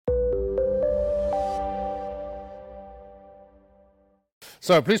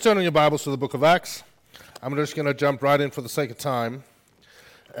So please turn in your Bibles to the book of Acts. I'm just going to jump right in for the sake of time.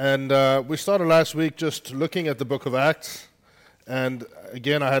 And we started last week just looking at the book of Acts. And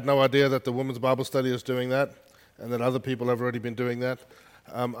again, I had no idea that the women's Bible study is doing that and that other people have already been doing that.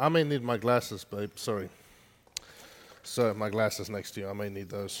 I may need my glasses, babe. Sorry. So my glasses next to you, I may need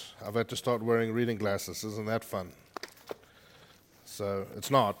those. I've had to start wearing reading glasses. Isn't that fun? So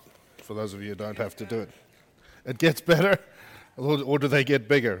it's not, for those of you who don't have to do it. It gets better. Or do they get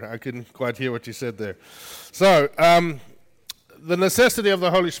bigger? I couldn't quite hear what you said there. So, the necessity of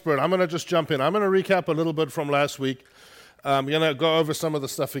the Holy Spirit. I'm going to just jump in. I'm going to recap a little bit from last week. I'm going to go over some of the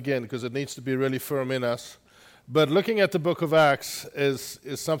stuff again because it needs to be really firm in us. But looking at the book of Acts is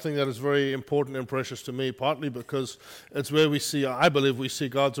something that is very important and precious to me, partly because it's where we see, I believe we see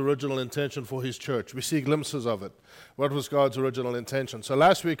God's original intention for His church. We see glimpses of it. What was God's original intention? So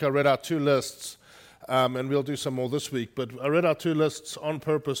last week I read out two lists. And we'll do some more this week. But I read our two lists on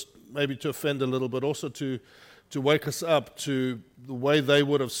purpose, maybe to offend a little, but also to wake us up to the way they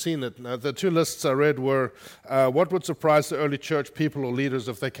would have seen it. Now, the two lists I read were, what would surprise the early church people or leaders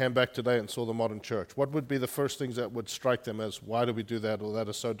if they came back today and saw the modern church? What would be the first things that would strike them as, why do we do that, or that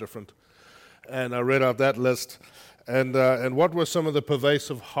is so different? And I read out that list. And what were some of the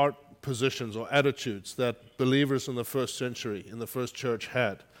pervasive heart positions or attitudes that believers in the first century, in the first church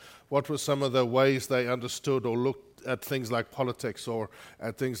had? What were some of the ways they understood or looked at things like politics or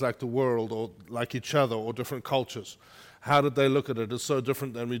at things like the world or like each other or different cultures? How did they look at it? It's so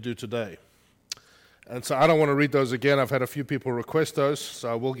different than we do today. And so I don't want to read those again. I've had a few people request those,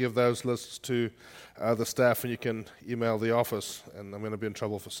 so I will give those lists to the staff, and you can email the office. And I'm going to be in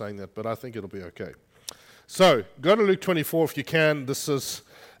trouble for saying that, but I think it'll be okay. So go to Luke 24 if you can. This is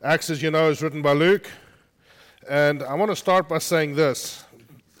Acts, as you know, is written by Luke. And I want to start by saying this.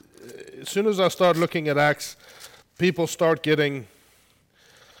 As soon as I start looking at Acts, people start getting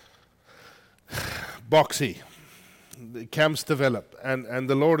boxy. The camps develop, and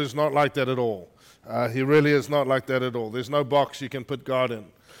the Lord is not like that at all. He really is not like that at all. There's no box you can put God in.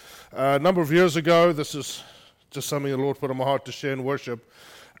 A number of years ago, this is just something the Lord put on my heart to share in worship.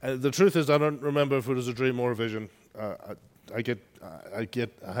 The truth is, I don't remember if it was a dream or a vision. I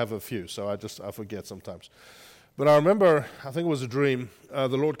have a few, so I forget sometimes. But I remember, I think it was a dream. The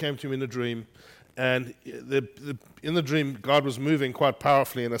Lord came to me in a dream, and in the dream, God was moving quite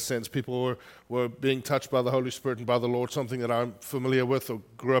powerfully in a sense. People were being touched by the Holy Spirit and by the Lord, something that I'm familiar with or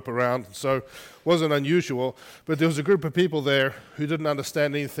grew up around. So it wasn't unusual. But there was a group of people there who didn't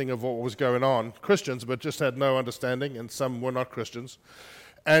understand anything of what was going on. Christians, but just had no understanding, and some were not Christians.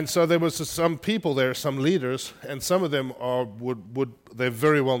 And so there was some people there, some leaders, and some of them they're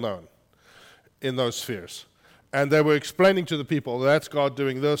very well known in those spheres. And they were explaining to the people, that's God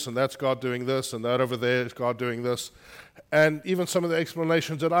doing this, and that's God doing this, and that over there is God doing this. And even some of the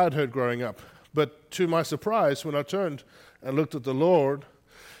explanations that I had heard growing up. But to my surprise, when I turned and looked at the Lord,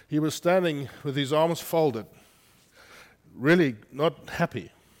 He was standing with His arms folded, really not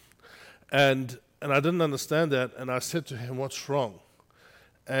happy. And I didn't understand that, and I said to Him, what's wrong?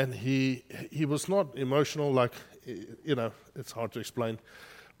 And he was not emotional, like, it's hard to explain.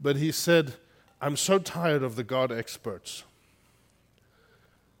 But he said, I'm so tired of the God experts.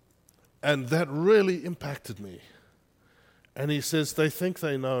 And that really impacted me. And he says, they think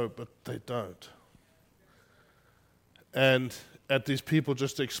they know, but they don't. And at these people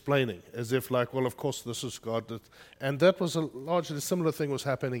just explaining, as if like, well, of course this is God. And that was a largely similar thing was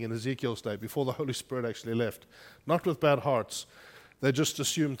happening in Ezekiel's day, before the Holy Spirit actually left. Not with bad hearts. They just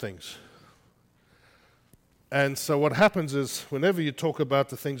assume things. And so what happens is, whenever you talk about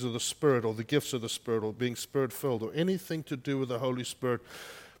the things of the Spirit or the gifts of the Spirit or being Spirit-filled or anything to do with the Holy Spirit,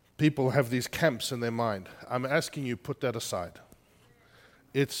 people have these camps in their mind. I'm asking you, put that aside.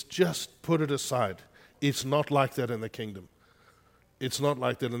 It's just put it aside. It's not like that in the kingdom. It's not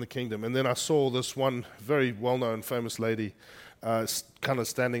like that in the kingdom. And then I saw this one very well-known, famous lady kind of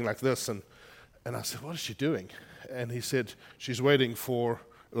standing like this, and I said, what is she doing? And he said, she's waiting for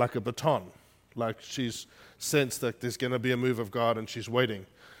like a baton, like she's sensed that there's going to be a move of God and she's waiting.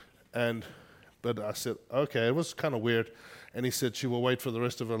 But I said, okay, it was kind of weird. And he said she will wait for the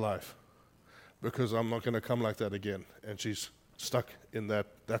rest of her life because I'm not going to come like that again. And she's stuck in that.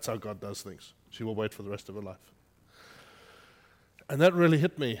 That's how God does things. She will wait for the rest of her life. And that really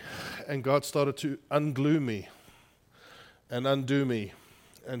hit me. And God started to unglue me and undo me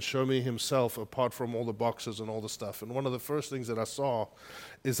and show me Himself apart from all the boxes and all the stuff. And one of the first things that I saw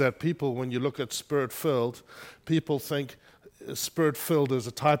is that people, when you look at Spirit-filled, people think Spirit-filled is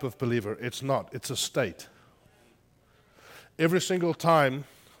a type of believer. It's not. It's a state. Every single time,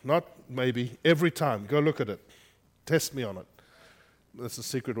 not maybe, every time, go look at it. Test me on it. That's a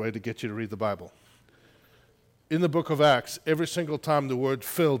secret way to get you to read the Bible. In the book of Acts, every single time the word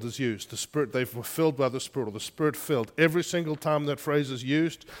filled is used, the Spirit, they were filled by the Spirit, or the Spirit filled. Every single time that phrase is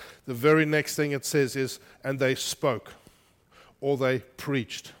used, the very next thing it says is, and they spoke, or they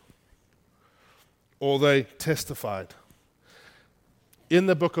preached, or they testified. In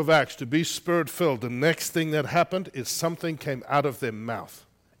the book of Acts, to be Spirit filled, the next thing that happened is something came out of their mouth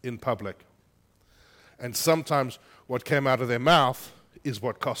in public. And sometimes what came out of their mouth is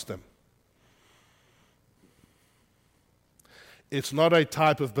what cost them. It's not a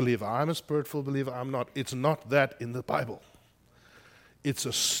type of believer. I'm a Spirit-filled believer. I'm not. It's not that in the Bible. It's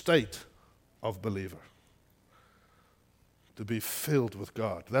a state of believer. To be filled with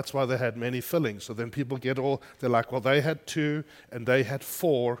God. That's why they had many fillings. So then people they're like, well, they had 2 and they had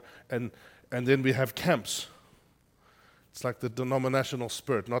 4 and then we have camps. It's like the denominational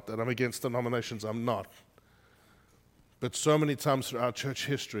spirit. Not that I'm against denominations, I'm not. But so many times throughout church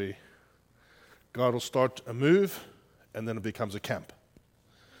history, God will start a move and then it becomes a camp.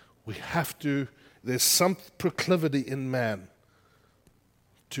 There's some proclivity in man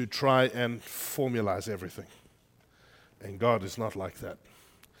to try and formalize everything. And God is not like that.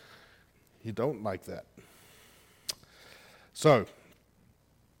 He don't like that. So,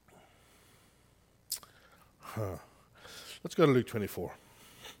 let's go to Luke 24.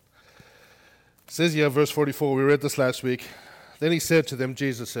 It says here, verse 44, we read this last week. Then he said to them,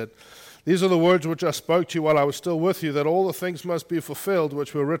 Jesus said, these are the words which I spoke to you while I was still with you, that all the things must be fulfilled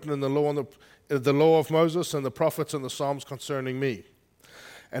which were written in the law of Moses and the prophets and the Psalms concerning me.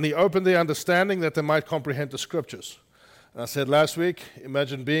 And he opened their understanding that they might comprehend the scriptures. And I said last week,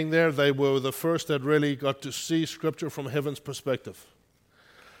 imagine being there. They were the first that really got to see Scripture from heaven's perspective.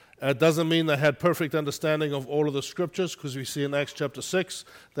 It doesn't mean they had perfect understanding of all of the Scriptures, because we see in Acts chapter 6,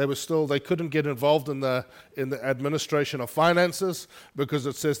 they couldn't get involved in the administration of finances, because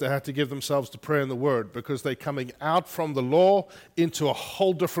it says they had to give themselves to prayer and the Word, because they're coming out from the law into a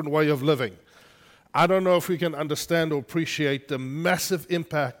whole different way of living. I don't know if we can understand or appreciate the massive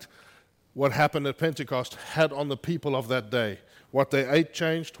impact what happened at Pentecost had on the people of that day. What they ate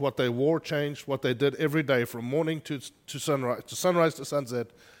changed, what they wore changed, what they did every day from morning to sunrise to sunset,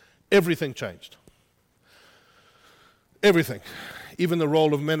 everything changed. Everything. Even the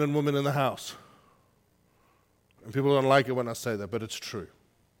role of men and women in the house. And people don't like it when I say that, but it's true.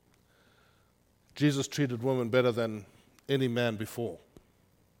 Jesus treated women better than any man before.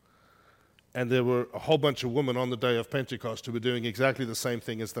 And there were a whole bunch of women on the day of Pentecost who were doing exactly the same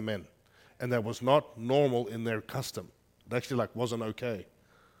thing as the men. And that was not normal in their custom. It actually wasn't okay.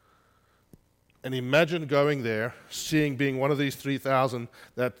 And imagine going there, being one of these 3,000,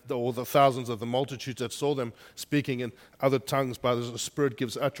 or the thousands of the multitudes that saw them speaking in other tongues by the Spirit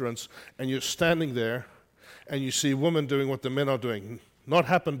gives utterance, and you're standing there, and you see women doing what the men are doing. Not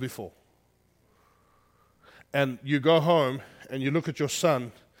happened before. And you go home, and you look at your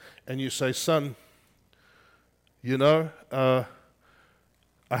son, and you say, son,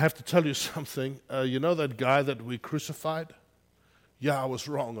 I have to tell you something. You know that guy that we crucified? Yeah, I was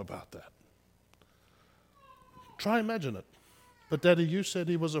wrong about that. Try imagine it. But Daddy, you said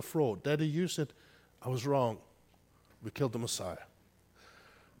he was a fraud. Daddy, you said I was wrong. We killed the Messiah.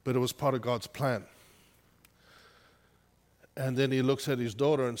 But it was part of God's plan. And then he looks at his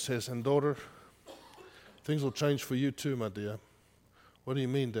daughter and says, and daughter, things will change for you too, my dear. What do you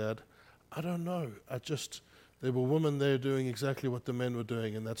mean, Dad? I don't know. There were women there doing exactly what the men were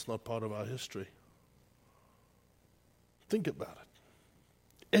doing, and that's not part of our history. Think about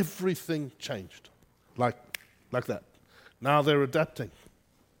it. Everything changed. Like that. Now they're adapting.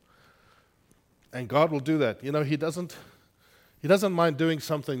 And God will do that. He doesn't mind doing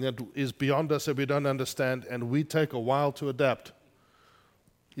something that is beyond us that we don't understand, and we take a while to adapt.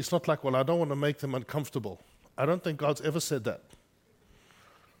 It's not like, well, I don't want to make them uncomfortable. I don't think God's ever said that.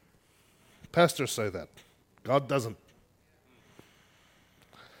 Pastors say that. God doesn't.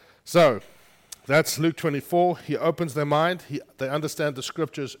 So, that's Luke 24. He opens their mind. They understand the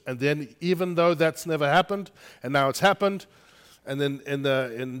scriptures. And then, even though that's never happened, and now it's happened, and then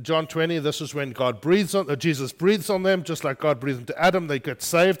in John 20, this is when Jesus breathes on them, just like God breathed into Adam. They get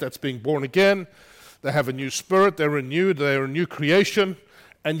saved. That's being born again. They have a new spirit. They're renewed. They're a new creation.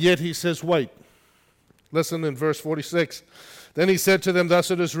 And yet he says, wait. Listen in verse 46. Then he said to them, thus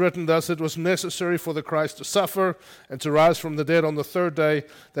it is written, thus it was necessary for the Christ to suffer and to rise from the dead on the third day,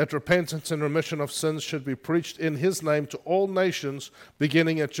 that repentance and remission of sins should be preached in his name to all nations,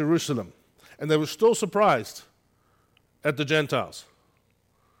 beginning at Jerusalem. And they were still surprised at the Gentiles.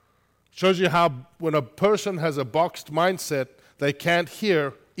 Shows you how when a person has a boxed mindset, they can't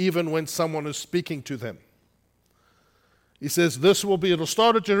hear even when someone is speaking to them. He says, it'll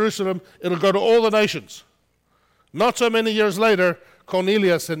start at Jerusalem, it'll go to all the nations. Not so many years later,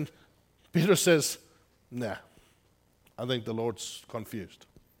 Cornelius and Peter says, nah, I think the Lord's confused.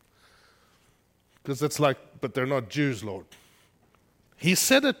 Because it's like, but they're not Jews, Lord. He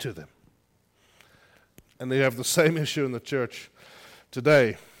said it to them. And they have the same issue in the church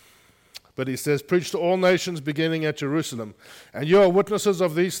today. But he says, preach to all nations beginning at Jerusalem, and you are witnesses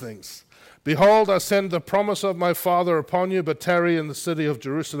of these things. Behold, I send the promise of my Father upon you, but tarry in the city of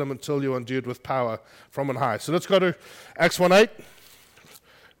Jerusalem until you are endued with power from on high. So let's go to Acts 1:8.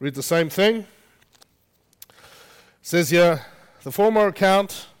 Read the same thing. It says here, the former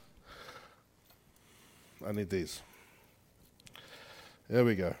account. I need these. There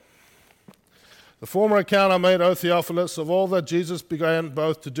we go. The former account I made, O Theophilus, of all that Jesus began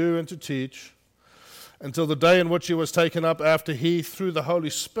both to do and to teach, until the day in which he was taken up, after he, through the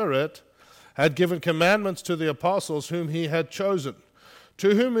Holy Spirit, had given commandments to the apostles whom he had chosen,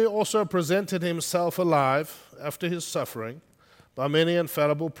 to whom he also presented himself alive after his suffering by many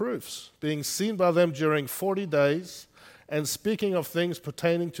infallible proofs, being seen by them during 40 days, and speaking of things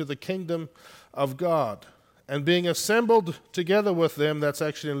pertaining to the kingdom of God, and being assembled together with them. That's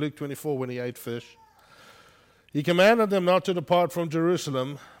actually in Luke 24 when he ate fish. He commanded them not to depart from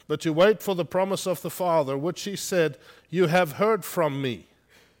Jerusalem, but to wait for the promise of the Father, which he said, you have heard from me.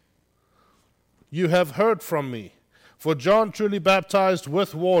 You have heard from me. For John truly baptized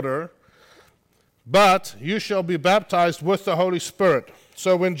with water, but you shall be baptized with the Holy Spirit.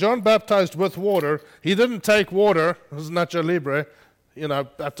 So when John baptized with water, he didn't take water, this is Nacho Libre,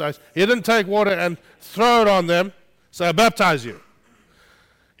 baptized. He didn't take water and throw it on them, say, I baptize you.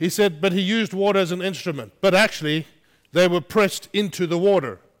 He said, but he used water as an instrument. But actually, they were pressed into the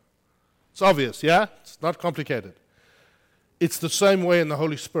water. It's obvious, yeah? It's not complicated. It's the same way in the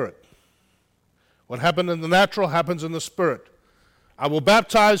Holy Spirit. What happened in the natural happens in the Spirit. I will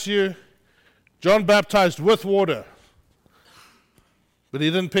baptize you. John baptized with water. But he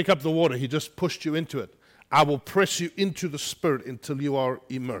didn't pick up the water. He just pushed you into it. I will press you into the Spirit until you are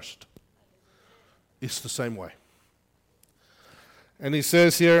immersed. It's the same way. And he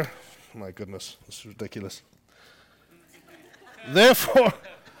says here, my goodness, this is ridiculous. Therefore,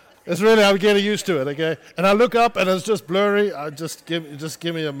 it's really, I'm getting used to it, okay? And I look up and it's just blurry. Just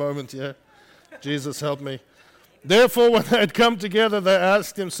give me a moment here. Jesus, help me. Therefore, when they had come together, they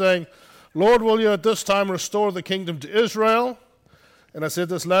asked him, saying, Lord, will you at this time restore the kingdom to Israel? And I said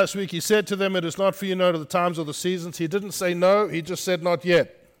this last week. He said to them, it is not for you to know the times or the seasons. He didn't say no. He just said not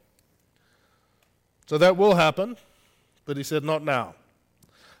yet. So that will happen. But he said not now.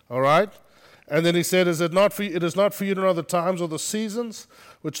 All right? And then he said, it is not for you to know the times or the seasons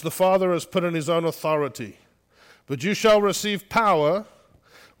which the Father has put in his own authority. But you shall receive power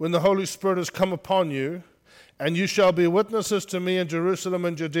when the Holy Spirit has come upon you, and you shall be witnesses to me in Jerusalem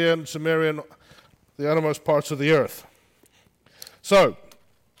and Judea and Samaria and the uttermost parts of the earth. So,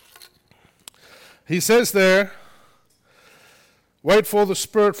 he says there, wait for the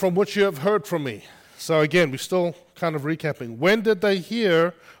Spirit from which you have heard from me. So again, we're still kind of recapping. When did they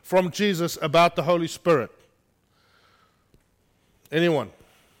hear from Jesus about the Holy Spirit? Anyone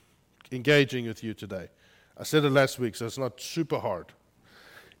engaging with you today? I said it last week, so it's not super hard.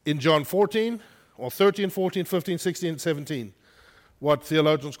 In John 14, or 13, 14, 15, 16, 17, what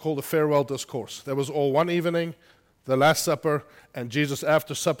theologians call the farewell discourse. There was all one evening, the Last Supper, and Jesus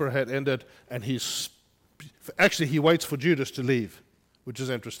after supper had ended, and he waits for Judas to leave, which is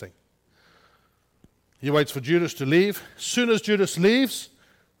interesting. He waits for Judas to leave. As soon as Judas leaves,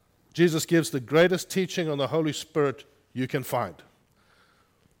 Jesus gives the greatest teaching on the Holy Spirit you can find.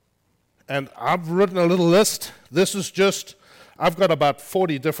 And I've written a little list. I've got about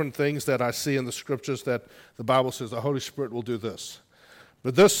 40 different things that I see in the scriptures that the Bible says the Holy Spirit will do this.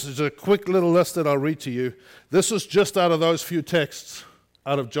 But this is a quick little list that I'll read to you. This is just out of those few texts,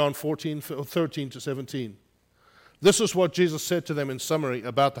 out of John 14, 13 to 17. This is what Jesus said to them in summary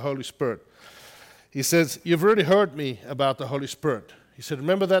about the Holy Spirit. He says, you've already heard me about the Holy Spirit. He said,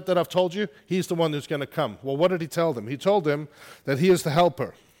 remember that I've told you? He's the one who's going to come. Well, what did he tell them? He told them that he is the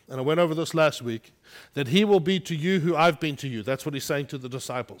helper. And I went over this last week, that he will be to you who I've been to you. That's what he's saying to the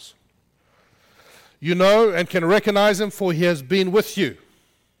disciples. You know and can recognize him, for he has been with you.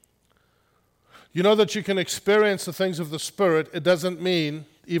 You know that you can experience the things of the Spirit. It doesn't mean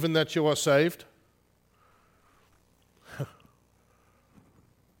even that you are saved.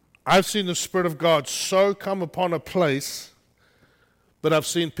 I've seen the Spirit of God so come upon a place, but I've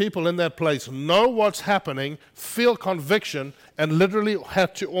seen people in that place know what's happening, feel conviction, and literally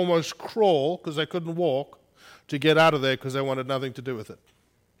had to almost crawl, because they couldn't walk, to get out of there because they wanted nothing to do with it.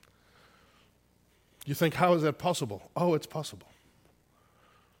 You think, how is that possible? Oh, it's possible.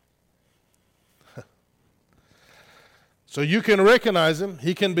 So you can recognize him.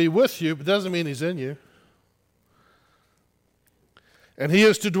 He can be with you, but doesn't mean he's in you. And he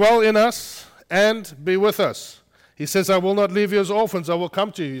is to dwell in us and be with us. He says, I will not leave you as orphans. I will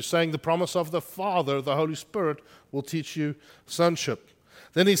come to you. He's saying the promise of the Father, the Holy Spirit, will teach you sonship.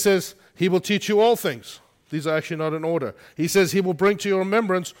 Then he says, he will teach you all things. These are actually not in order. He says, he will bring to your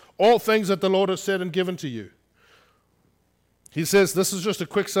remembrance all things that the Lord has said and given to you. He says, this is just a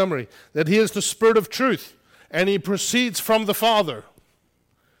quick summary, that he is the Spirit of truth. And he proceeds from the Father.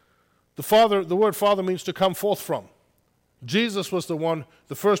 The word Father means to come forth from. Jesus was the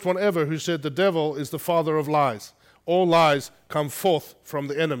first one ever who said the devil is the father of lies. All lies come forth from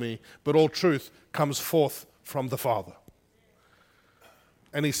the enemy, but all truth comes forth from the Father.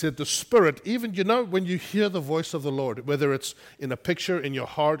 And he said the Spirit, even, when you hear the voice of the Lord, whether it's in a picture, in your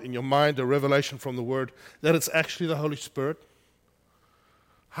heart, in your mind, a revelation from the Word, that it's actually the Holy Spirit.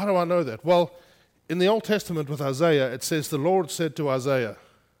 How do I know that? Well, in the Old Testament with Isaiah, it says the Lord said to Isaiah.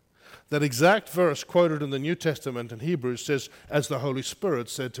 That exact verse quoted in the New Testament in Hebrews says, as the Holy Spirit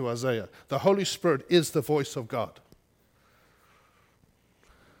said to Isaiah. The Holy Spirit is the voice of God.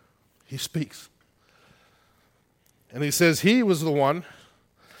 He speaks. And he says he was the one.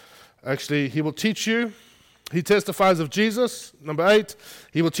 Actually, he will teach you. He testifies of Jesus. Number 8,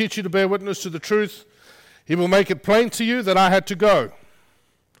 he will teach you to bear witness to the truth. He will make it plain to you that I had to go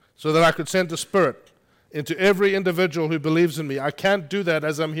so that I could send the Spirit into every individual who believes in me. I can't do that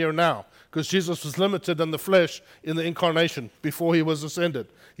as I'm here now because Jesus was limited in the flesh in the incarnation before he was ascended.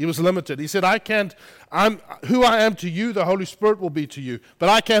 He was limited. He said, who I am to you, the Holy Spirit will be to you. But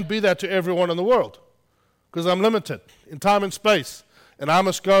I can't be that to everyone in the world because I'm limited in time and space. And I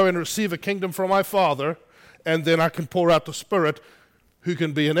must go and receive a kingdom from my Father, and then I can pour out the Spirit who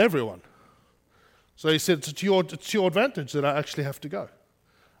can be in everyone. So he said, it's to your advantage that I actually have to go.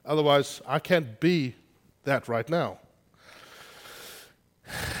 Otherwise, I can't be that right now.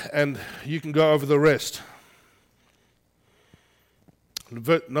 And you can go over the rest.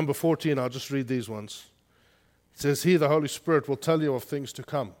 Number 14, I'll just read these ones. It says, he, the Holy Spirit, will tell you of things to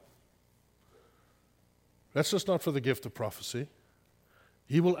come. That's just not for the gift of prophecy.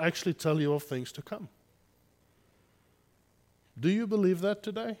 He will actually tell you of things to come. Do you believe that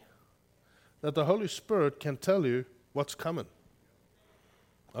today? That the Holy Spirit can tell you what's coming?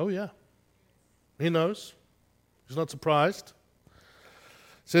 Oh, yeah. He knows. He's not surprised.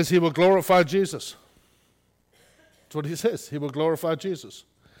 It says he will glorify Jesus. That's what he says. He will glorify Jesus.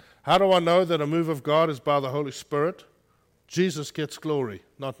 How do I know that a move of God is by the Holy Spirit? Jesus gets glory,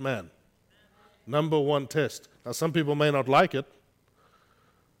 not man. Number one test. Now, some people may not like it,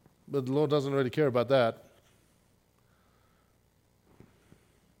 but the Lord doesn't really care about that.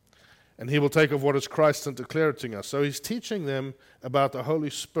 And he will take of what is Christ and declare it to us. So he's teaching them about the Holy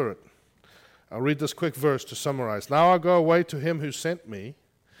Spirit. I'll read this quick verse to summarize. Now I go away to him who sent me,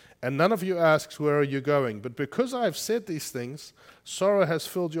 and none of you asks, where are you going? But because I have said these things, sorrow has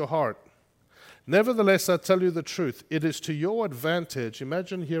filled your heart. Nevertheless, I tell you the truth. It is to your advantage.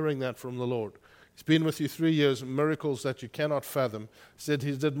 Imagine hearing that from the Lord. He's been with you 3 years, miracles that you cannot fathom. He said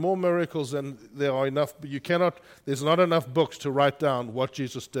he did more miracles than there are enough, but there's not enough books to write down what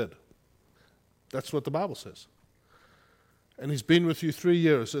Jesus did. That's what the Bible says. And he's been with you 3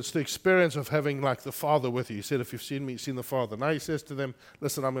 years. It's the experience of having like the Father with you. He said, if you've seen me, you've seen the Father. Now he says to them,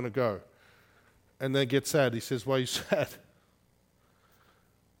 listen, I'm going to go. And they get sad. He says, why are you sad?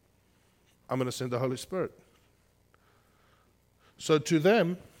 I'm going to send the Holy Spirit. So to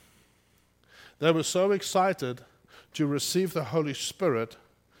them, they were so excited to receive the Holy Spirit,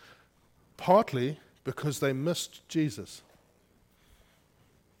 partly because they missed Jesus.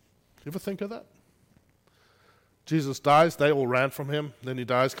 You ever think of that? Jesus dies, they all ran from him. Then he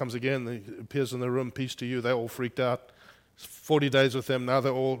dies, comes again, he appears in the room, peace to you. They're all freaked out. 40 days with him, now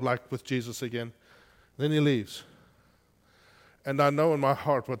they're all like with Jesus again. Then he leaves. And I know in my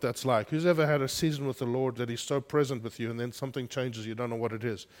heart what that's like. Who's ever had a season with the Lord that he's so present with you and then something changes, you don't know what it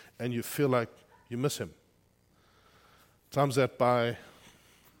is, and you feel like you miss him? Times that by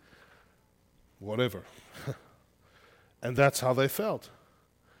whatever. And that's how they felt.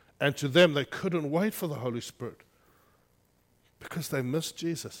 And to them, they couldn't wait for the Holy Spirit because they missed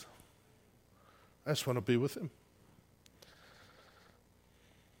Jesus. I just want to be with him.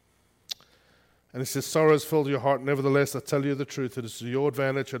 And he says, sorrow has filled your heart. Nevertheless, I tell you the truth. It is to your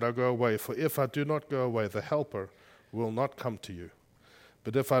advantage that I go away. For if I do not go away, the Helper will not come to you.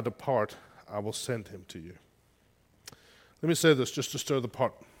 But if I depart, I will send him to you. Let me say this just to stir the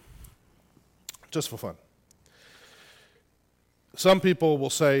pot, just for fun. Some people will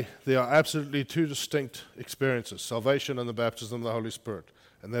say there are absolutely two distinct experiences, salvation and the baptism of the Holy Spirit,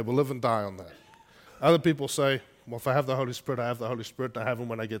 and they will live and die on that. Other people say, well, if I have the Holy Spirit, I have the Holy Spirit, and I have Him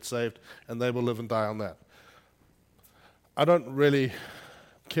when I get saved, and they will live and die on that. I don't really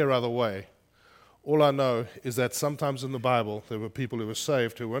care either way. All I know is that sometimes in the Bible, there were people who were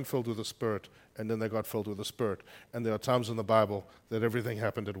saved who weren't filled with the Spirit, and then they got filled with the Spirit. And there are times in the Bible that everything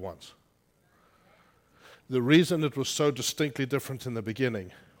happened at once. The reason it was so distinctly different in the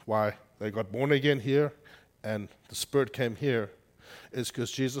beginning, why they got born again here and the Spirit came here, is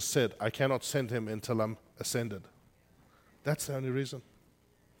because Jesus said, I cannot send him until I'm ascended. That's the only reason.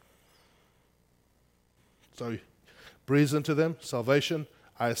 So, breathes into them, salvation,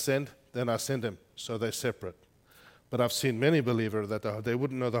 I ascend, then I send him. So they're separate. But I've seen many believers that they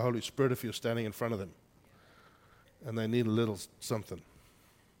wouldn't know the Holy Spirit if you're standing in front of them. And they need a little something.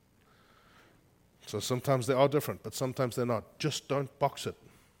 So sometimes they are different, but sometimes they're not. Just don't box it.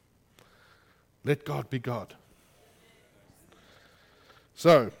 Let God be God.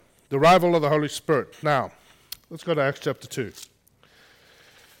 So, the arrival of the Holy Spirit. Now, let's go to Acts chapter 2.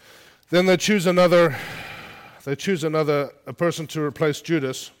 Then they choose a person to replace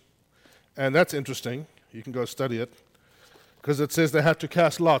Judas. And that's interesting. You can go study it. Because it says they had to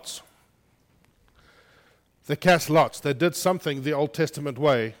cast lots. They cast lots. They did something the Old Testament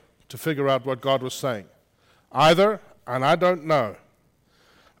way to figure out what God was saying. Either, and I don't know,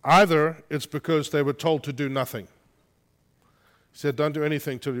 either it's because they were told to do nothing. He said, don't do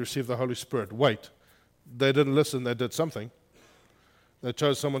anything till you receive the Holy Spirit. Wait. They didn't listen, they did something. They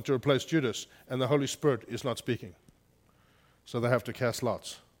chose someone to replace Judas, and the Holy Spirit is not speaking. So they have to cast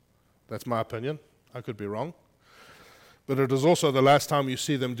lots. That's my opinion. I could be wrong. But it is also the last time you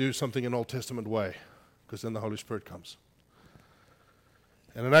see them do something in Old Testament way, because then the Holy Spirit comes.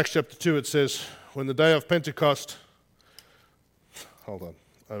 And in Acts chapter 2 it says, when the day of Pentecost, hold on,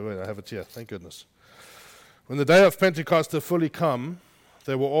 oh wait, I have it here, thank goodness. When the day of Pentecost had fully come,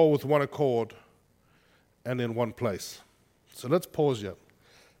 they were all with one accord and in one place. So let's pause here.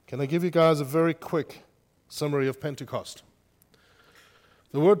 Can I give you guys a very quick summary of Pentecost?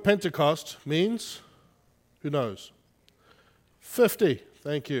 The word Pentecost means, who knows? 50,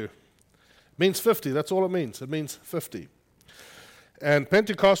 thank you. It means 50, that's all it means. It means 50. And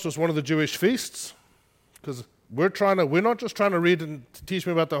Pentecost was one of the Jewish feasts, because we're not just trying to read and teach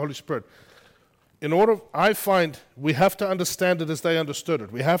me about the Holy Spirit. I find we have to understand it as they understood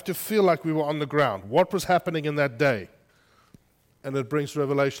it. We have to feel like we were on the ground. What was happening in that day? And it brings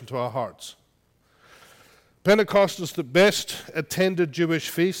revelation to our hearts. Pentecost is the best attended Jewish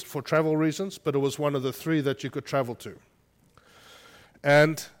feast for travel reasons, but it was one of the three that you could travel to.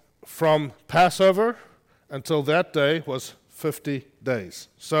 And from Passover until that day was 50 days.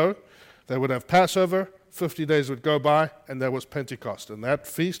 So they would have Passover, 50 days would go by, and there was Pentecost. And that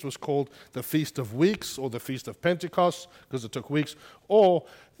feast was called the Feast of Weeks, or the Feast of Pentecost, because it took weeks, or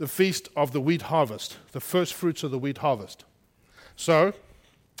the Feast of the Wheat Harvest, the first fruits of the wheat harvest. So,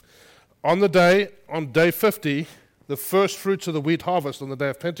 on day 50, the first fruits of the wheat harvest on the day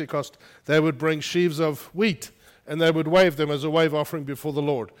of Pentecost, they would bring sheaves of wheat, and they would wave them as a wave offering before the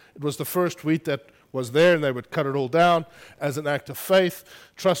Lord. It was the first wheat that was there, and they would cut it all down as an act of faith,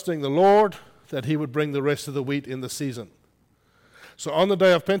 trusting the Lord that he would bring the rest of the wheat in the season. So on the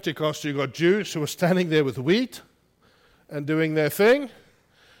day of Pentecost, you got Jews who were standing there with wheat and doing their thing,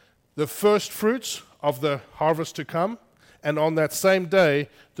 the first fruits of the harvest to come, and on that same day,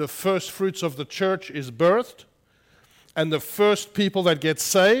 the first fruits of the church is birthed, and the first people that get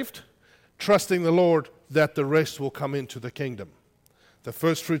saved, trusting the Lord that the rest will come into the kingdom. The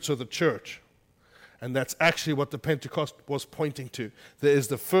first fruits of the church. And that's actually what the Pentecost was pointing to. There is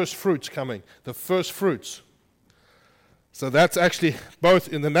the first fruits coming, the first fruits. So that's actually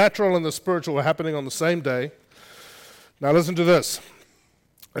both in the natural and the spiritual were happening on the same day. Now listen to this.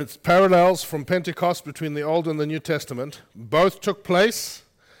 It's parallels from Pentecost between the Old and the New Testament. Both took place.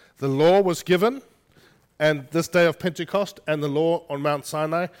 The law was given, and this day of Pentecost and the law on Mount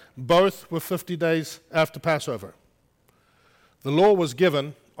Sinai, both were 50 days after Passover. The law was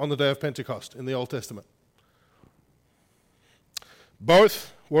given on the day of Pentecost in the Old Testament.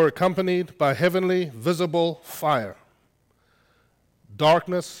 Both were accompanied by heavenly, visible fire,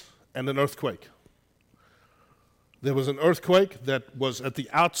 darkness, and an earthquake. There was an earthquake that was at the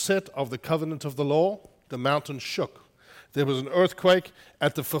outset of the covenant of the law. The mountain shook. There was an earthquake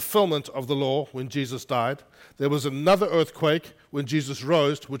at the fulfillment of the law when Jesus died. There was another earthquake when Jesus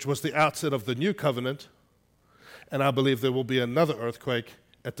rose, which was the outset of the new covenant. And I believe there will be another earthquake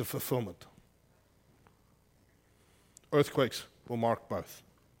at the fulfillment. Earthquakes will mark both.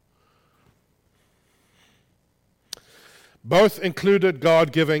 Both included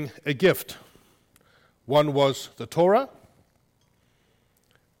God giving a gift. One was the Torah,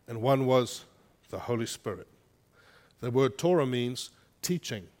 and one was the Holy Spirit. The word Torah means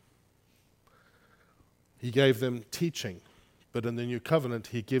teaching. He gave them teaching, but in the New Covenant,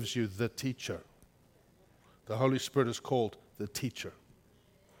 He gives you the teacher. The Holy Spirit is called the teacher.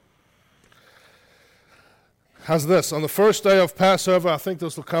 How's this? On the first day of Passover, I think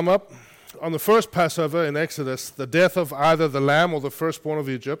this will come up. On the first Passover in Exodus, the death of either the lamb or the firstborn of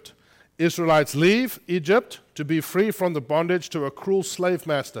Egypt, Israelites leave Egypt to be free from the bondage to a cruel slave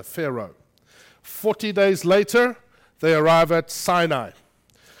master, Pharaoh. 40 days later, they arrive at Sinai.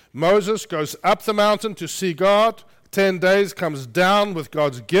 Moses goes up the mountain to see God. 10 days comes down with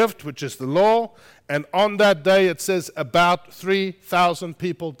God's gift, which is the law. And on that day, it says about 3,000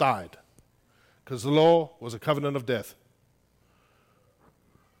 people died, because the law was a covenant of death.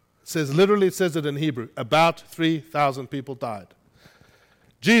 It says it in Hebrew, about 3,000 people died.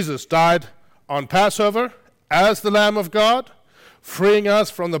 Jesus died on Passover as the Lamb of God, freeing us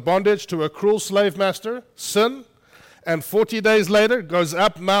from the bondage to a cruel slave master, sin, and 40 days later goes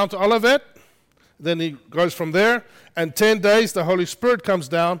up Mount Olivet. Then he goes from there, and 10 days the Holy Spirit comes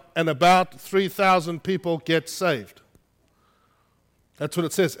down, and about 3,000 people get saved. That's what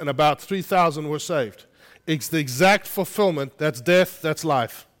it says, and about 3,000 were saved. It's the exact fulfillment. That's death, that's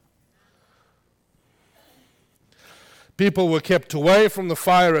life. People were kept away from the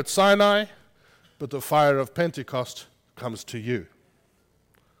fire at Sinai, but the fire of Pentecost comes to you.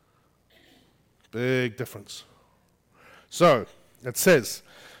 Big difference. So, it says,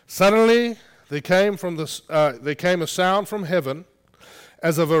 suddenly there came a sound from heaven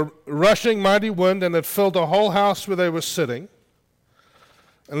as of a rushing mighty wind, and it filled the whole house where they were sitting.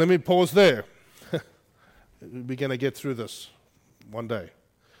 And let me pause there. We're going to get through this one day.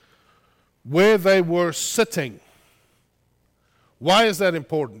 Where they were sitting. Why is that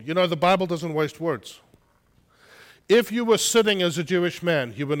important? You know, the Bible doesn't waste words. If you were sitting as a Jewish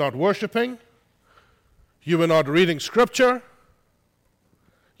man, you were not worshiping, you were not reading scripture,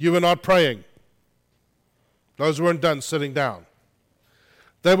 you were not praying. Those weren't done sitting down.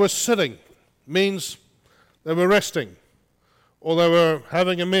 They were sitting, means they were resting, or they were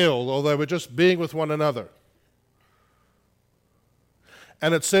having a meal, or they were just being with one another.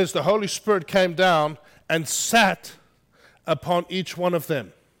 And it says the Holy Spirit came down and sat upon each one of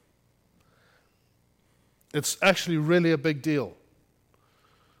them. It's actually really a big deal.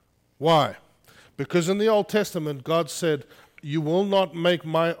 Why? Because in the Old Testament, God said, you will not make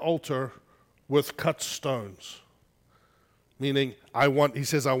my altar with cut stones. Meaning, he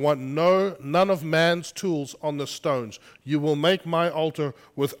says, I want none of man's tools on the stones. You will make my altar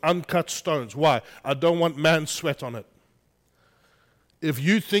with uncut stones. Why? I don't want man's sweat on it. If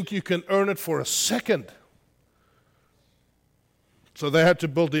you think you can earn it for a second. So they had to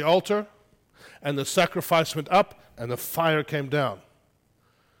build the altar, and the sacrifice went up, and the fire came down.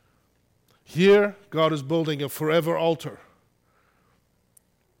 Here, God is building a forever altar,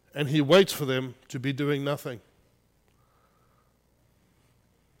 and He waits for them to be doing nothing.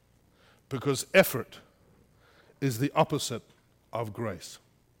 Because effort is the opposite of grace.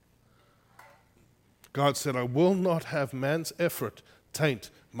 God said, I will not have man's effort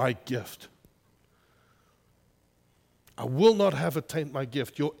taint my gift. I will not have it taint my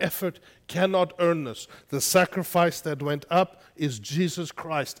gift. Your effort cannot earn this. The sacrifice that went up is Jesus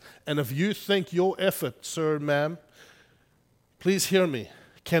Christ. And if you think your effort, sir, ma'am, please hear me,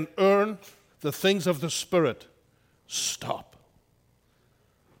 can earn the things of the Spirit, stop.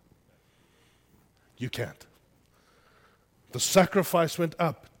 You can't. The sacrifice went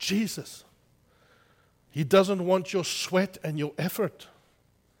up. Jesus. He doesn't want your sweat and your effort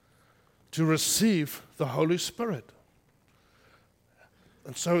to receive the Holy Spirit.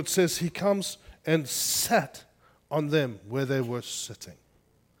 And so it says He comes and sat on them where they were sitting.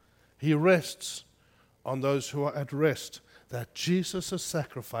 He rests on those who are at rest. That Jesus'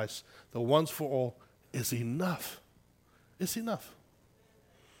 sacrifice, the once for all, is enough. It's enough.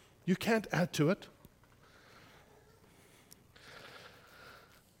 You can't add to it.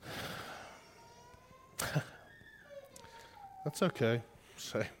 That's okay.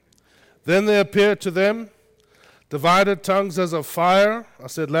 Say. Then there appeared to them divided tongues as of fire. I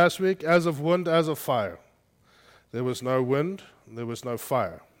said last week, as of wind, as of fire. There was no wind, there was no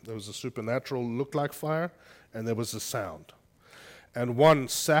fire. There was a supernatural look like fire, and there was a sound. And one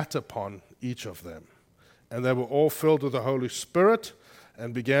sat upon each of them. And they were all filled with the Holy Spirit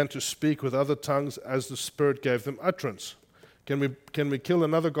and began to speak with other tongues as the Spirit gave them utterance. Can we kill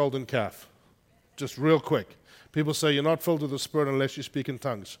another golden calf? Just real quick. People say you're not filled with the Spirit unless you speak in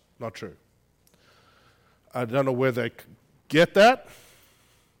tongues. Not true. I don't know where they get that.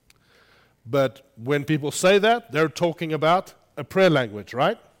 But when people say that, they're talking about a prayer language,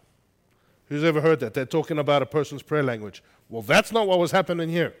 right? Who's ever heard that? They're talking about a person's prayer language. Well, that's not what was happening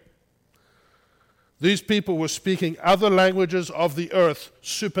here. These people were speaking other languages of the earth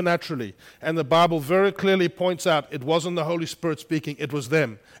supernaturally. And the Bible very clearly points out it wasn't the Holy Spirit speaking, it was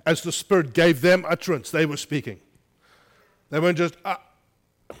them. As the Spirit gave them utterance, they were speaking. They weren't just,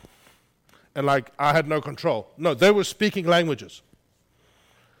 and like, I had no control. No, they were speaking languages.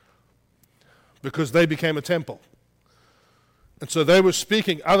 Because they became a temple. And so they were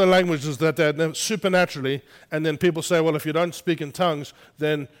speaking other languages that they had known supernaturally, and then people say, well, if you don't speak in tongues,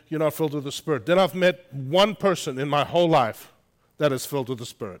 then you're not filled with the Spirit. Then I've met one person in my whole life that is filled with the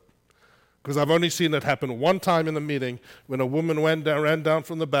Spirit. Because I've only seen it happen one time in a meeting when a woman ran down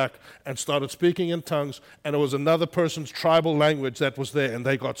from the back and started speaking in tongues, and it was another person's tribal language that was there, and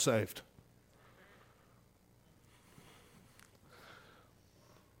they got saved.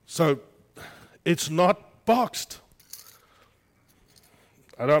 So it's not boxed.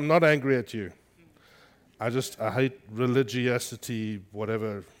 I'm not angry at you. I hate religiosity,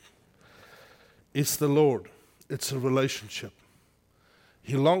 whatever. It's the Lord. It's a relationship.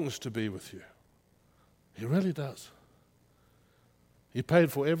 He longs to be with you. He really does. He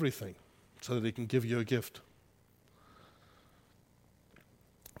paid for everything so that he can give you a gift.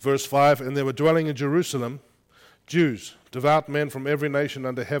 Verse 5, and they were dwelling in Jerusalem, Jews, devout men from every nation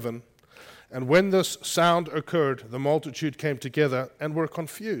under heaven. And when this sound occurred, the multitude came together and were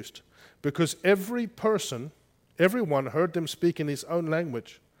confused, because everyone heard them speak in his own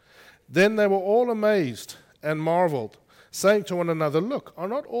language. Then they were all amazed and marveled, saying to one another, look, are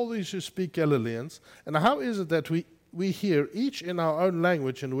not all these who speak Galileans? And how is it that we hear each in our own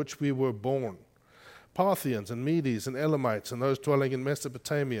language in which we were born? Parthians and Medes and Elamites and those dwelling in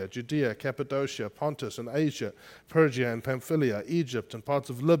Mesopotamia, Judea, Cappadocia, Pontus and Asia, Persia and Pamphylia, Egypt and parts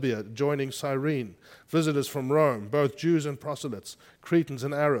of Libya joining Cyrene, visitors from Rome, both Jews and proselytes, Cretans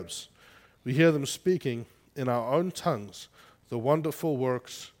and Arabs. We hear them speaking in our own tongues the wonderful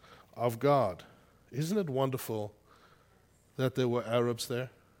works of God. Isn't it wonderful that there were Arabs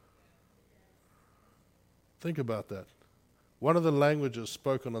there? Think about that. One of the languages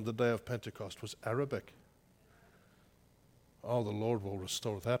spoken on the day of Pentecost was Arabic. Oh, the Lord will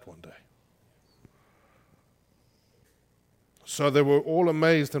restore that one day. So they were all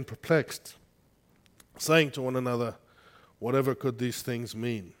amazed and perplexed, saying to one another, whatever could these things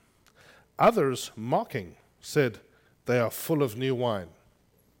mean? Others, mocking, said, they are full of new wine.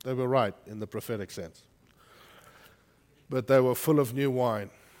 They were right in the prophetic sense. But they were full of new wine.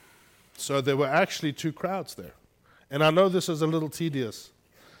 So there were actually two crowds there. And I know this is a little tedious,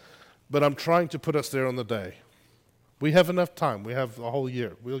 but I'm trying to put us there on the day. We have enough time. We have a whole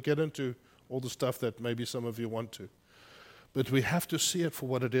year. We'll get into all the stuff that maybe some of you want to. But we have to see it for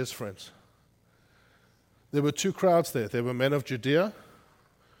what it is, friends. There were two crowds there. There were men of Judea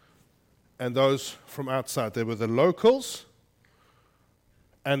and those from outside. There were the locals,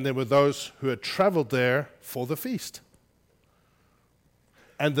 and there were those who had traveled there for the feast.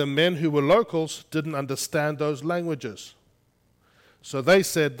 And the men who were locals didn't understand those languages. So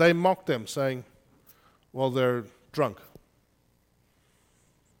they mocked them, saying, well, they're drunk.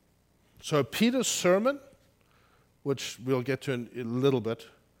 So Peter's sermon, which we'll get to in a little bit,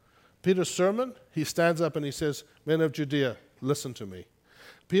 Peter's sermon, he stands up and he says, men of Judea, listen to me.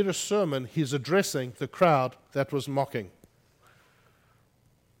 Peter's sermon, he's addressing the crowd that was mocking.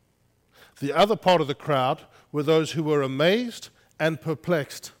 The other part of the crowd were those who were amazed and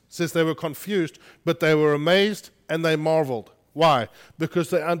perplexed. It says they were confused, but they were amazed and they marveled. Why? Because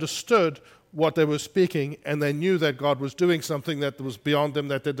they understood what they were speaking and they knew that God was doing something that was beyond them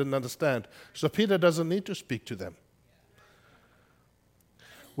that they didn't understand. So Peter doesn't need to speak to them.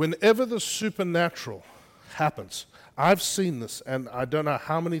 Whenever the supernatural happens, I've seen this, and I don't know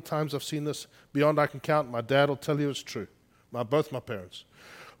how many times I've seen this, beyond I can count. My dad will tell you it's true. Both my parents.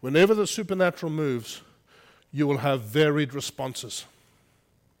 Whenever the supernatural moves, you will have varied responses.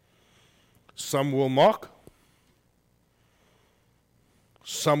 Some will mock.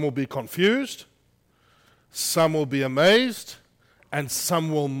 Some will be confused. Some will be amazed. And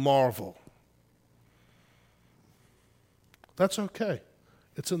some will marvel. That's okay.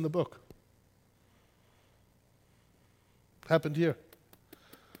 It's in the book. Happened here.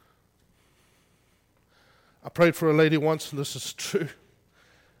 I prayed for a lady once, and this is true.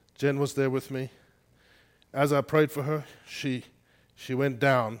 Jen was there with me. As I prayed for her, she went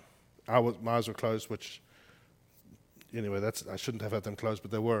down. My eyes were closed, which, anyway, I shouldn't have had them closed,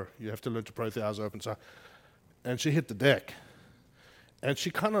 but they were. You have to learn to pray with the eyes open. And she hit the deck. And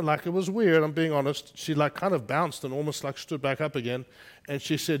she kind of like, it was weird, I'm being honest. She like kind of bounced and almost like stood back up again. And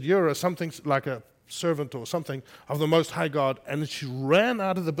she said, "You're something like a servant or something of the Most High God." And she ran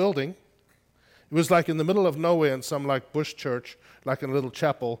out of the building. It was like in the middle of nowhere in some like bush church, like in a little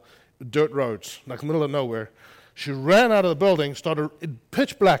chapel, dirt roads, like middle of nowhere. She ran out of the building, started,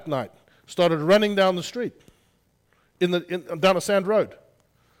 pitch black night, started running down the street, down a sand road.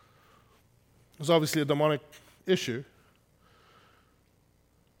 It was obviously a demonic issue.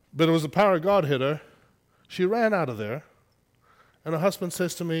 But it was the power of God hit her. She ran out of there. And her husband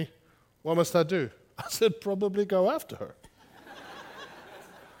says to me, "What must I do?" I said, "Probably go after her."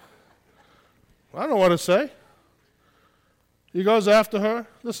 I don't know what to say. He goes after her.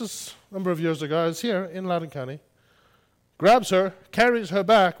 This is a number of years ago. It's here in Loudoun County. Grabs her, carries her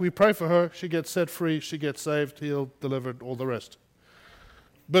back. We pray for her. She gets set free. She gets saved, healed, delivered, all the rest.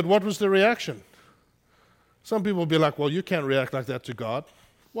 But what was the reaction? Some people will be like, "Well, you can't react like that to God."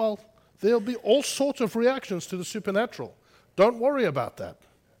 Well, there'll be all sorts of reactions to the supernatural. Don't worry about that.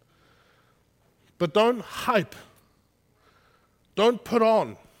 But don't hype. Don't put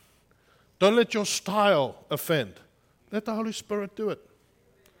on. Don't let your style offend. Let the Holy Spirit do it.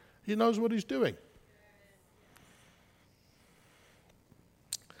 He knows what He's doing.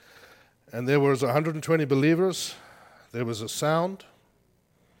 And there was 120 believers. There was a sound.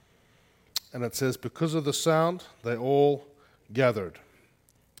 And it says, because of the sound, they all gathered.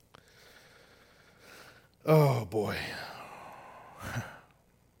 Oh, boy.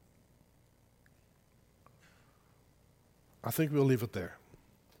 I think we'll leave it there.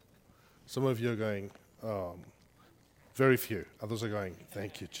 Some of you are going, very few. Others are going,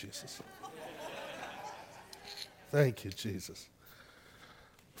 "Thank you, Jesus." Thank you, Jesus.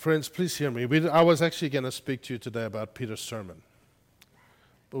 Friends, please hear me. I was actually going to speak to you today about Peter's sermon,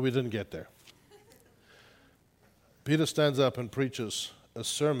 but we didn't get there. Peter stands up and preaches a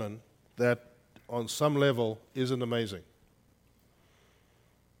sermon that on some level isn't amazing,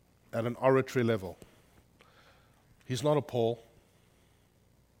 at an oratory level. He's not a Paul.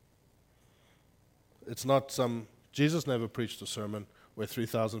 It's not Jesus never preached a sermon where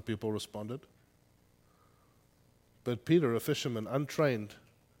 3,000 people responded. But Peter, a fisherman, untrained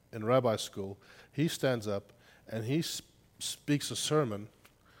in rabbi school, he stands up and he speaks a sermon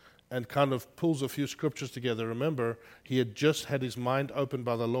and kind of pulls a few scriptures together. Remember, he had just had his mind opened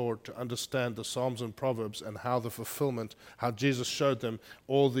by the Lord to understand the Psalms and Proverbs and how the fulfillment, how Jesus showed them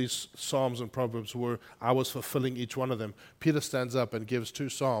all these Psalms and Proverbs were, I was fulfilling each one of them. Peter stands up and gives 2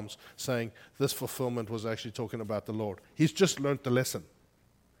 Psalms saying this fulfillment was actually talking about the Lord. He's just learned the lesson.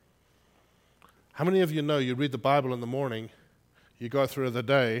 How many of you know you read the Bible in the morning, you go through the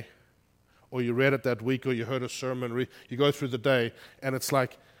day, or you read it that week, or you heard a sermon, you go through the day, and it's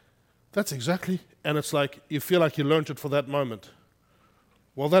like, that's exactly, and it's like you feel like you learned it for that moment.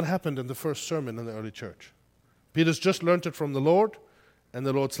 Well, that happened in the first sermon in the early church. Peter's just learned it from the Lord, and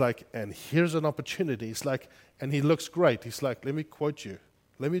the Lord's like, and here's an opportunity. He's like, and he looks great. He's like, let me quote you.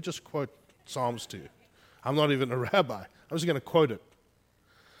 Let me just quote Psalms to you. I'm not even a rabbi. I'm just going to quote it.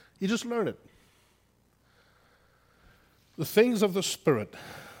 You just learn it. The things of the Spirit,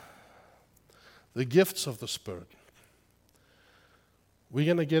 the gifts of the Spirit. We're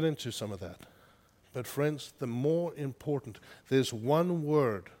going to get into some of that. But friends, the more important, there's one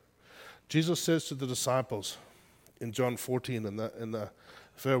word. Jesus says to the disciples in John 14 in the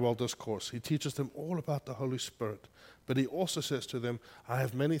farewell discourse, he teaches them all about the Holy Spirit. But he also says to them, I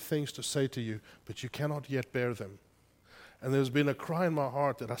have many things to say to you, but you cannot yet bear them. And there's been a cry in my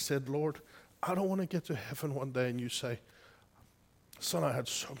heart that I said, Lord, I don't want to get to heaven one day and you say, son, I had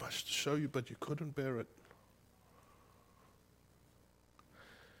so much to show you, but you couldn't bear it.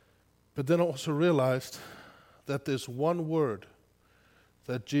 But then I also realized that there's one word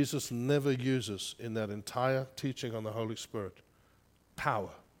that Jesus never uses in that entire teaching on the Holy Spirit. Power.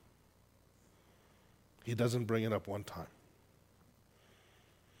 He doesn't bring it up one time.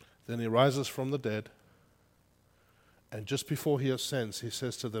 Then he rises from the dead, and just before he ascends, he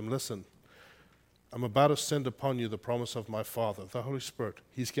says to them, listen, I'm about to send upon you the promise of my Father, the Holy Spirit.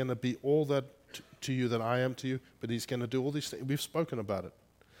 He's going to be all that to you that I am to you, but he's going to do all these things. We've spoken about it.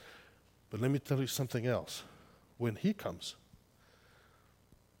 But let me tell you something else. When he comes,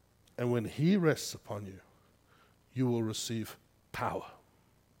 and when he rests upon you, you will receive power.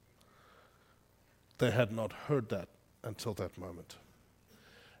 They had not heard that until that moment.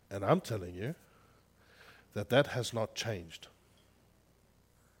 And I'm telling you that that has not changed.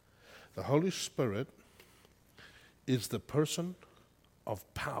 The Holy Spirit is the person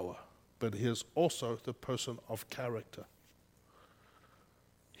of power, but he is also the person of character.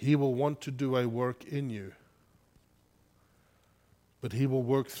 He will want to do a work in you, But he will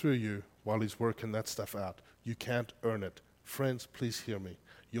work through you while he's working that stuff out. You can't earn it. Friends, please hear me.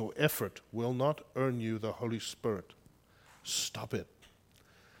 Your effort will not earn you the Holy Spirit. Stop it.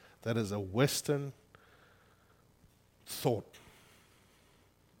 That is a Western thought.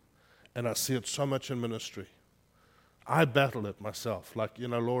 And I see it so much in ministry. I battle it myself. Like,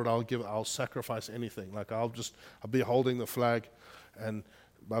 Lord, I'll sacrifice anything. Like I'll be holding the flag, and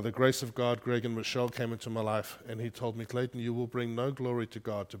by the grace of God, Greg and Michelle came into my life, and he told me, Clayton, you will bring no glory to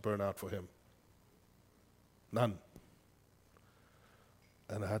God to burn out for him. None.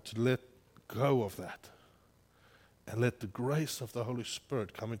 And I had to let go of that and let the grace of the Holy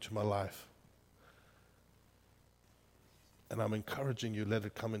Spirit come into my life. And I'm encouraging you, let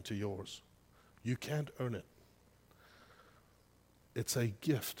it come into yours. You can't earn it. It's a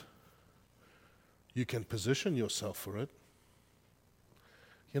gift. You can position yourself for it.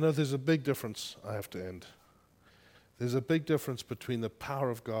 There's a big difference. I have to end. There's a big difference between the power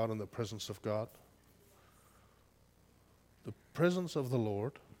of God and the presence of God. The presence of the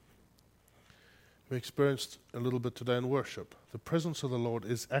Lord, we experienced a little bit today in worship. The presence of the Lord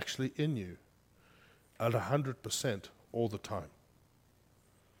is actually in you at 100% all the time.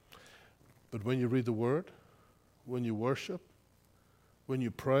 But when you read the Word, when you worship, when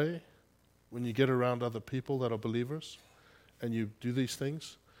you pray, when you get around other people that are believers, and you do these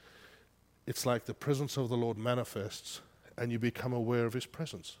things, it's like the presence of the Lord manifests, and you become aware of His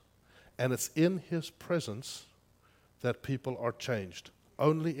presence. And it's in His presence that people are changed.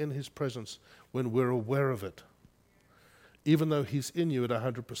 Only in His presence when we're aware of it. Even though He's in you at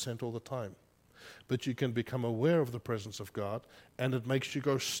 100% all the time. But you can become aware of the presence of God, and it makes you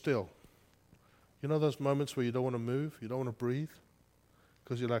go still. You know those moments where you don't want to move, you don't want to breathe?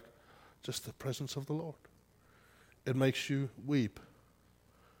 Because you're like, just the presence of the Lord. It makes you weep.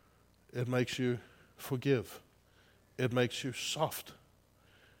 It makes you forgive. It makes you soft.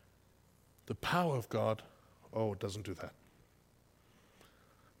 The power of God, it doesn't do that.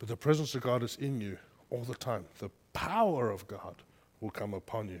 But the presence of God is in you all the time. The power of God will come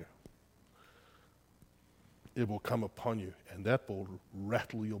upon you. It will come upon you, and that will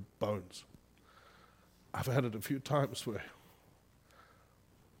rattle your bones. I've had it a few times where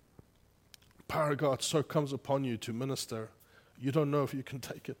the power of God so comes upon you to minister, you don't know if you can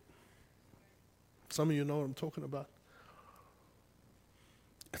take it. Some of you know what I'm talking about.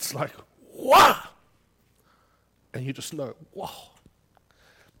 It's like, wow! And you just know, wow.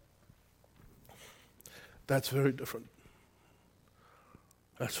 That's very different.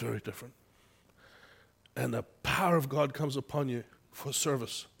 That's very different. And the power of God comes upon you for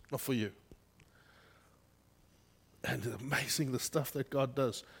service, not for you. And it's amazing the stuff that God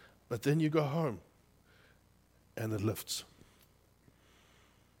does. But then you go home and it lifts.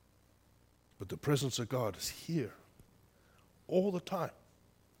 But the presence of God is here all the time.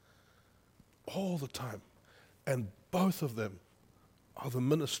 All the time. And both of them are the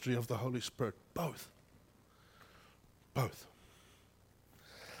ministry of the Holy Spirit. Both. Both.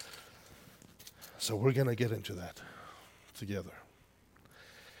 So we're going to get into that together.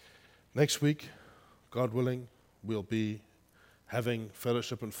 Next week, God willing, we'll be having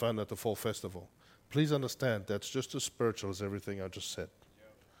fellowship and fun at the Fall Festival. Please understand, that's just as spiritual as everything I just said.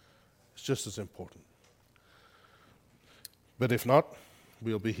 It's just as important. But if not,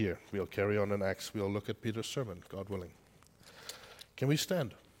 we'll be here. We'll carry on in Acts. We'll look at Peter's sermon, God willing. Can we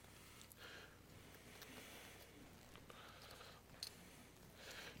stand?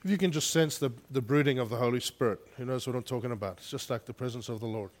 If you can just sense the brooding of the Holy Spirit, who knows what I'm talking about? It's just like the presence of the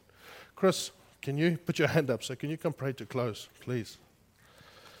Lord. Chris, can you put your hand up? So can you come pray to close, please?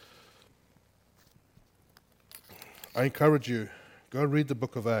 I encourage you, go read the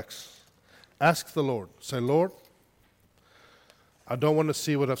book of Acts. Ask the Lord. Say, Lord, I don't want to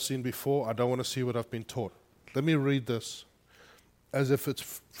see what I've seen before. I don't want to see what I've been taught. Let me read this as if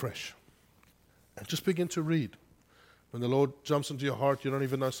it's fresh. And just begin to read. When the Lord jumps into your heart, you don't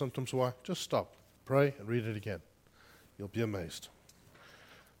even know sometimes why. Just stop, pray, and read it again. You'll be amazed.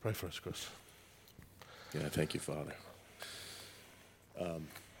 Pray for us, Chris. Yeah, thank you, Father.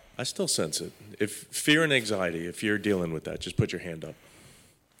 I still sense it. If fear and anxiety, if you're dealing with that, just put your hand up.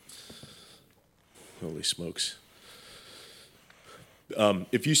 Holy smokes.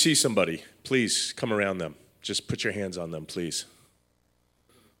 If you see somebody, please come around them. Just put your hands on them, please.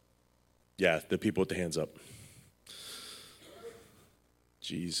 Yeah, the people with the hands up.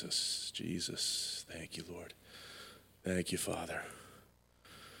 Jesus, Jesus. Thank you, Lord. Thank you, Father.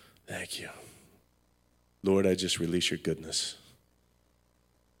 Thank you. Lord, I just release your goodness.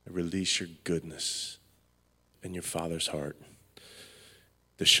 I release your goodness in your Father's heart.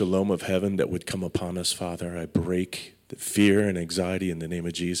 The shalom of heaven that would come upon us, Father, I break that fear and anxiety in the name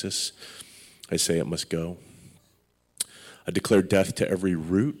of Jesus, I say it must go. I declare death to every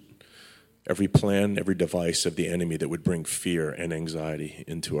root, every plan, every device of the enemy that would bring fear and anxiety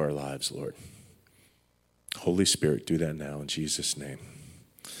into our lives, Lord. Holy Spirit, do that now in Jesus' name.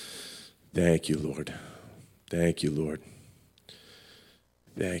 Thank you, Lord. Thank you, Lord.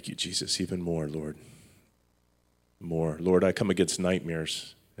 Thank you, Jesus. Even more, Lord. More. Lord, I come against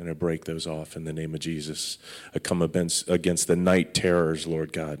nightmares and I break those off in the name of Jesus. I come against the night terrors,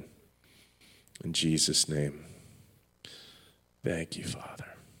 Lord God. In Jesus' name. Thank you, Father.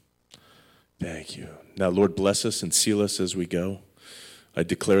 Thank you. Now, Lord, bless us and seal us as we go. I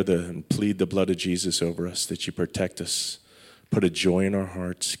declare and plead the blood of Jesus over us, that you protect us, put a joy in our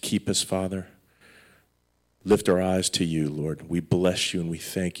hearts, keep us, Father. Lift our eyes to you, Lord. We bless you and we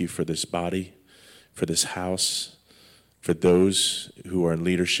thank you for this body, for this house, for those who are in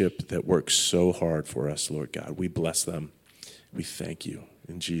leadership that work so hard for us, Lord God. We bless them. We thank you.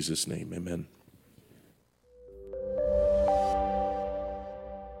 In Jesus' name, amen.